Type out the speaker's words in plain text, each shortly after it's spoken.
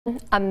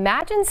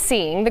Imagine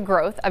seeing the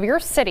growth of your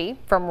city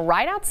from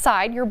right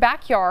outside your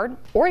backyard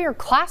or your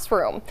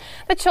classroom.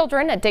 The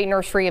children at Day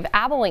Nursery of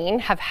Abilene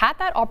have had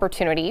that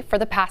opportunity for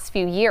the past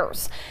few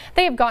years.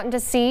 They have gotten to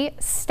see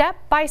step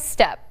by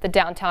step the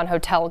downtown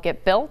hotel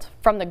get built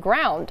from the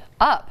ground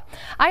up.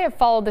 I have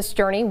followed this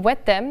journey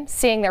with them,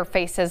 seeing their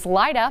faces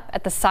light up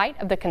at the sight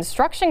of the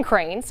construction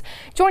cranes,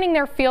 joining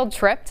their field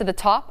trip to the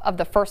top of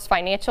the First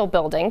Financial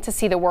building to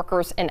see the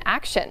workers in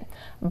action.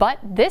 But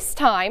this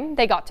time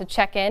they got to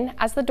check in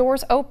as the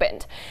doors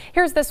opened.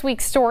 Here's this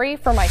week's story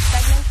for my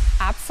segment,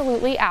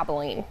 Absolutely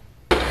Abilene.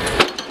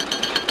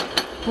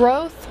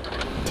 Growth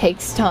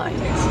takes time.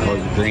 Or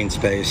your green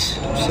space,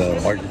 so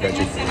or your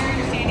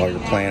veggie, or your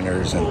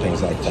planters and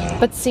things like that.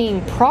 But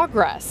seeing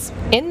progress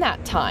in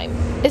that time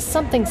is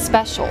something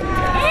special.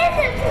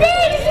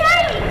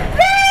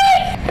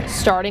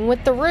 Starting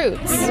with the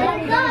roots.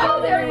 Oh,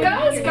 there it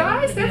goes,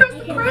 guys. There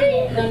goes the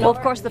crane. Well, of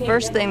course, the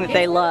first thing that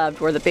they loved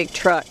were the big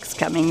trucks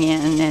coming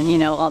in, and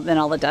then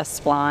all the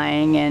dust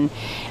flying, and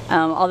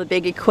all the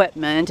big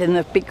equipment and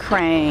the big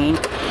crane.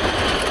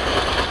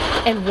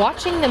 And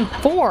watching them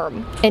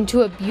form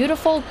into a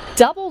beautiful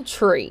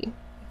DoubleTree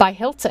by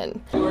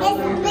Hilton.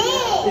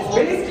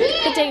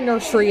 The Day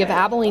Nursery of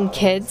Abilene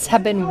kids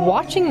have been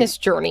watching this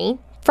journey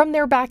from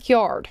their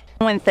backyard.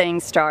 When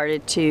things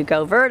started to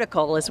go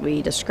vertical, as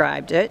we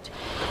described it,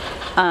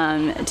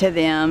 to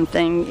them,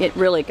 it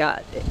really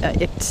got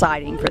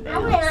exciting for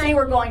them. See,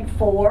 we're going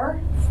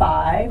 4,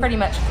 5. Pretty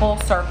much full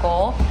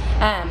circle.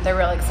 They're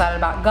really excited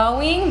about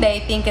going. They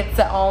think it's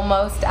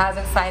almost as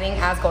exciting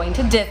as going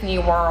to Disney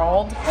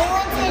World. We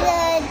went to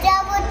the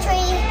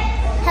DoubleTree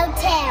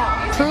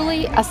Hotel.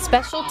 Truly a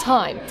special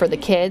time for the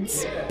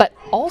kids, but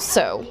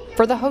also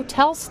for the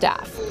hotel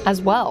staff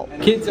as well.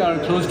 Kids are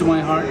close to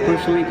my heart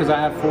personally because I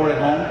have 4 at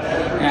home,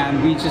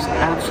 and we just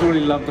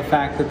absolutely love the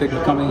fact that they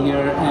can come in here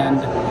and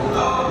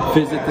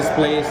visit this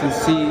place and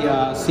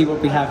see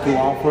what we have to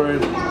offer.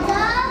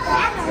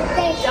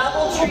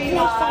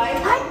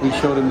 We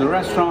showed them the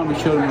restaurant, we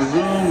showed them the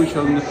room, we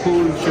showed them the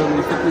pool, we showed them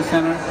the fitness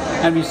center,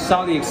 and we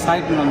saw the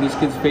excitement on these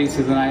kids'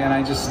 faces,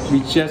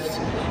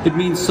 it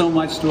means so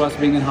much to us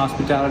being in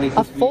hospitality.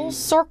 A full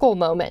circle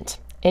moment,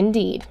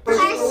 indeed.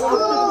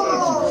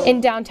 In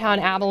downtown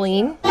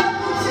Abilene,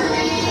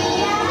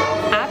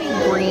 Abby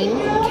Green,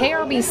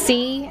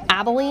 KRBC,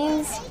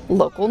 Abilene's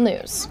local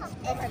news.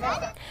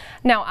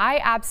 Now, I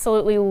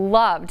absolutely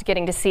loved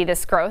getting to see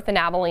this growth in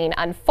Abilene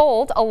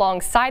unfold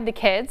alongside the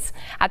kids.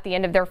 At the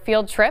end of their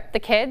field trip, the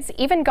kids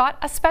even got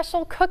a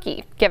special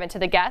cookie given to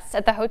the guests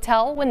at the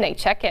hotel when they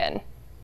check in.